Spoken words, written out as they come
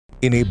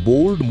In a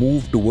bold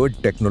move toward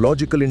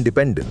technological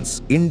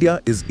independence,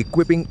 India is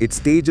equipping its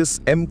Tejas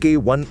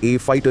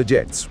Mk1A fighter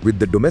jets with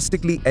the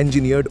domestically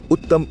engineered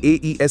Uttam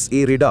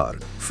AESA radar,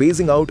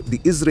 phasing out the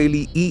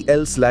Israeli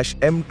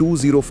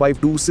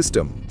EL/M2052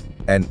 system.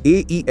 An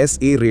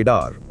AESA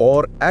radar,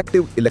 or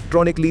Active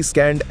Electronically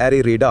Scanned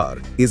Array radar,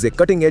 is a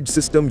cutting-edge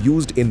system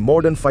used in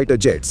modern fighter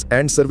jets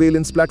and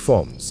surveillance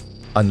platforms.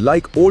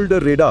 Unlike older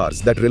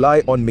radars that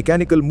rely on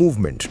mechanical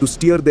movement to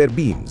steer their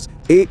beams,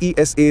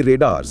 AESA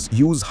radars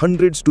use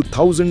hundreds to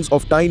thousands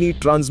of tiny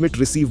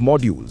transmit-receive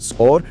modules,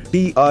 or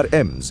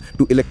TRMs,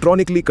 to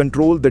electronically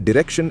control the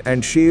direction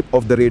and shape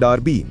of the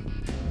radar beam.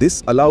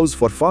 This allows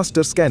for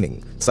faster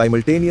scanning,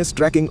 simultaneous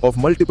tracking of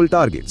multiple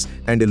targets,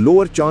 and a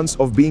lower chance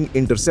of being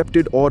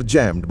intercepted or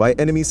jammed by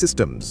enemy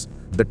systems.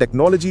 The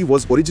technology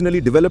was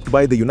originally developed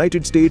by the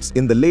United States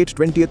in the late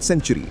 20th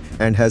century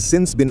and has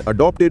since been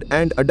adopted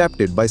and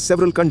adapted by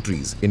several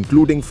countries,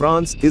 including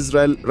France,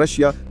 Israel,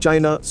 Russia,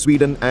 China,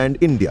 Sweden, and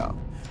India.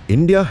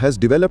 India has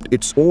developed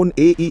its own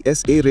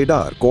AESA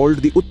radar called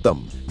the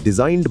Uttam,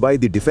 designed by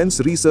the Defense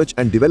Research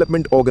and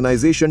Development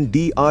Organization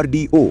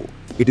DRDO.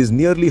 It is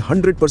nearly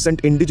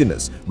 100%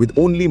 indigenous, with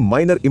only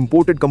minor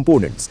imported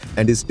components,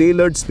 and is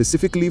tailored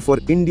specifically for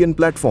Indian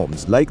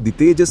platforms like the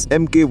Tejas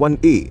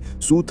Mk1A,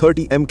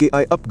 Su-30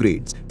 MKI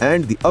upgrades,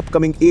 and the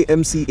upcoming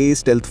AMCA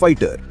stealth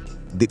fighter.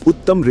 The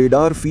Uttam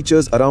radar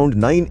features around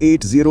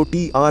 980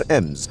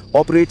 TRMs,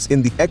 operates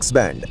in the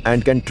X-band,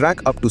 and can track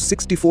up to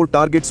 64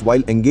 targets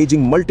while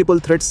engaging multiple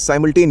threats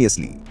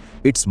simultaneously.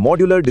 Its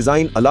modular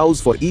design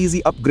allows for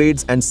easy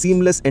upgrades and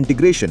seamless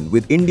integration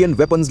with Indian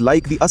weapons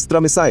like the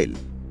Astra missile.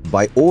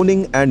 By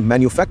owning and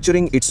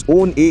manufacturing its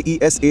own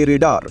AESA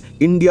radar,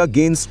 India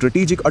gains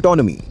strategic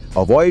autonomy,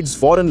 avoids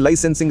foreign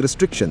licensing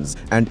restrictions,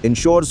 and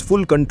ensures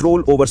full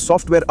control over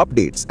software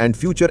updates and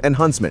future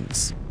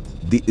enhancements.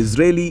 The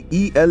Israeli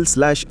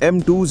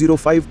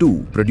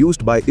EL/M2052,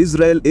 produced by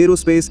Israel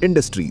Aerospace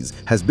Industries,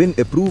 has been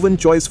a proven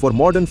choice for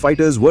modern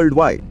fighters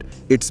worldwide.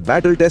 It's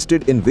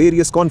battle-tested in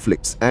various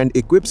conflicts and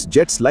equips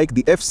jets like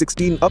the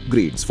F-16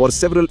 upgrades for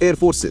several air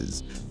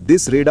forces.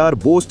 This radar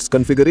boasts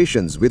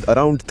configurations with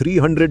around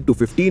 300 to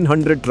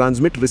 1500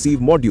 transmit-receive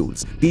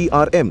modules,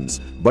 TRMs,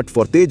 but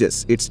for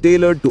Tejas, it's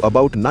tailored to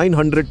about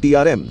 900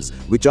 TRMs,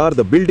 which are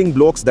the building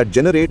blocks that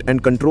generate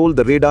and control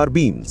the radar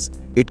beams.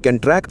 It can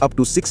track up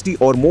to 60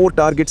 or more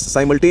targets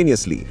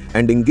simultaneously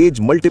and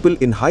engage multiple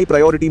in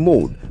high-priority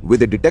mode,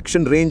 with a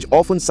detection range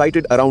often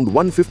cited around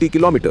 150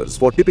 kilometers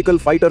for typical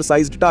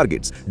fighter-sized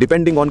targets,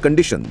 depending on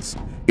conditions.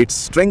 Its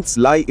strengths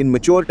lie in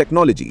mature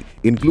technology,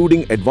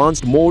 including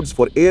advanced modes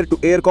for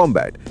air-to-air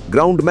combat,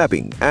 ground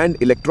mapping, and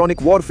electronic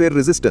warfare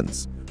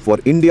resistance. For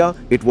India,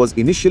 it was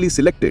initially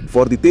selected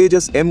for the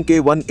Tejas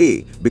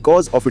Mk1A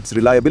because of its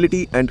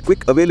reliability and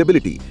quick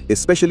availability,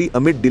 especially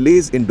amid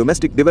delays in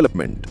domestic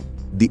development.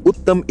 The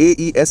Uttam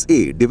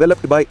AESA,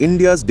 developed by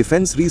India's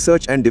Defense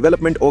Research and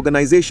Development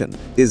Organization,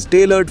 is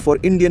tailored for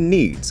Indian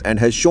needs and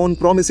has shown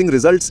promising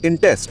results in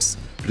tests.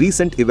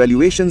 Recent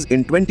evaluations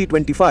in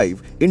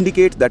 2025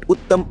 indicate that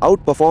Uttam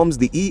outperforms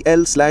the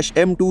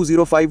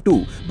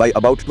EL/M2052 by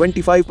about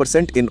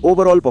 25% in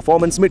overall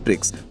performance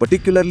metrics,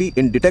 particularly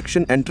in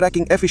detection and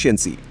tracking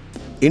efficiency.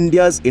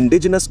 India's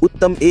indigenous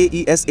Uttam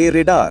AESA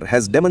radar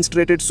has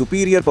demonstrated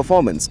superior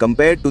performance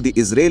compared to the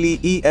Israeli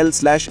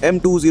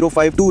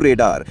EL/M2052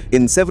 radar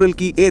in several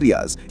key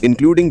areas,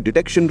 including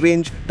detection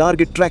range,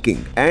 target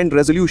tracking, and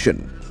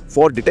resolution.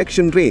 For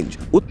detection range,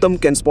 Uttam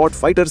can spot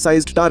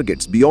fighter-sized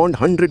targets beyond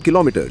 100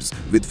 kilometers,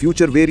 with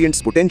future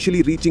variants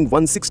potentially reaching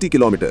 160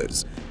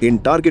 kilometers. In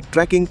target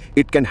tracking,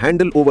 it can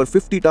handle over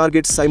 50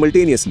 targets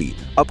simultaneously,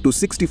 up to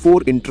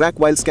 64 in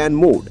track-while-scan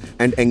mode,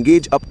 and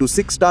engage up to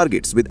 6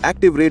 targets with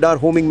active radar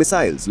homing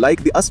missiles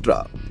like the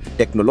Astra.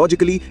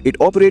 Technologically, it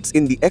operates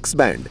in the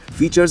X-band,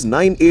 features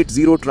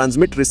 980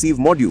 transmit-receive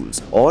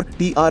modules, or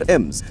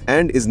TRMs,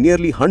 and is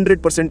nearly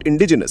 100%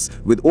 indigenous,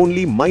 with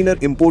only minor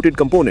imported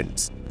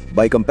components.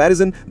 By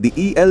comparison, the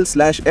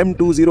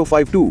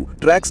EL/M2052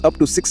 tracks up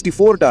to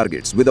 64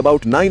 targets with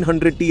about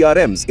 900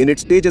 TRMs in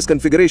its Tejas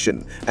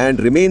configuration and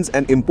remains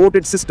an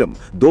imported system,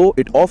 though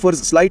it offers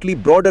slightly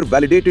broader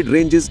validated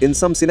ranges in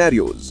some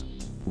scenarios.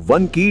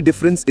 One key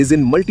difference is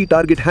in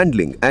multi-target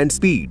handling and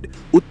speed.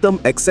 Uttam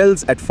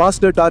excels at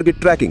faster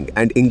target tracking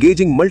and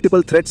engaging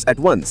multiple threats at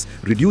once,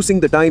 reducing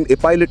the time a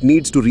pilot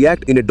needs to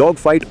react in a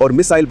dogfight or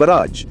missile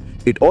barrage.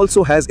 It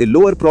also has a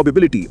lower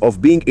probability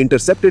of being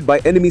intercepted by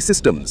enemy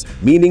systems,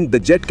 meaning the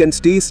jet can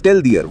stay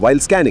stealthier while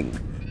scanning.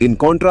 In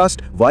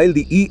contrast, while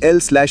the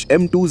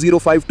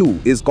EL/M2052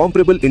 is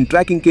comparable in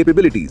tracking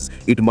capabilities,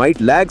 it might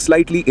lag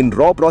slightly in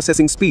raw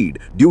processing speed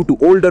due to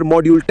older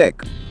module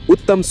tech.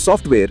 Uttam's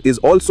software is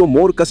also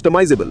more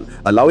customizable,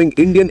 allowing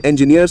Indian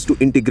engineers to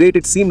integrate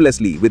it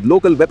seamlessly with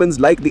local weapons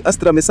like the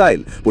Astra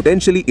missile,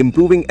 potentially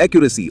improving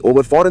accuracy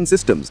over foreign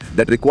systems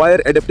that require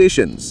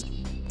adaptations.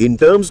 In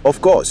terms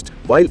of cost,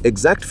 while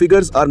exact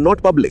figures are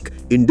not public,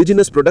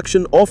 indigenous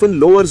production often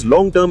lowers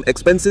long-term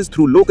expenses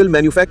through local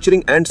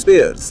manufacturing and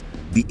spares.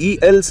 The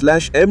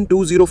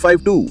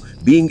EL/M2052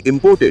 being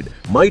imported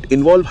might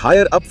involve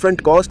higher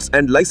upfront costs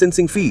and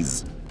licensing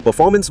fees.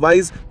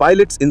 Performance-wise,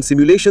 pilots in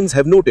simulations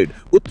have noted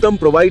Uttam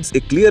provides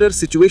a clearer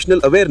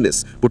situational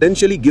awareness,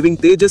 potentially giving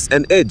Tejas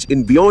an edge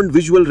in beyond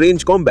visual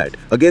range combat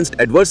against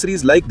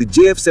adversaries like the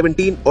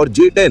JF-17 or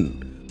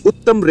J-10.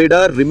 Uttam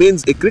radar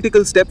remains a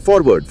critical step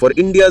forward for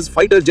India's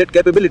fighter jet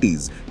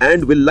capabilities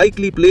and will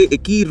likely play a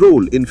key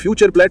role in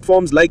future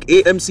platforms like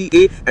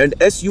AMCA and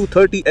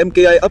Su-30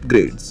 Mk1A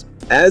upgrades.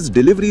 As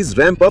deliveries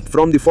ramp up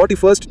from the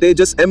 41st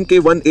Tejas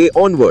Mk1A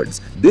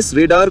onwards, this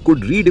radar could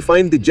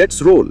redefine the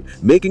jet's role,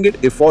 making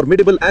it a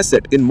formidable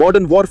asset in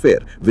modern warfare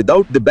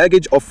without the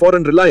baggage of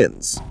foreign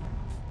reliance.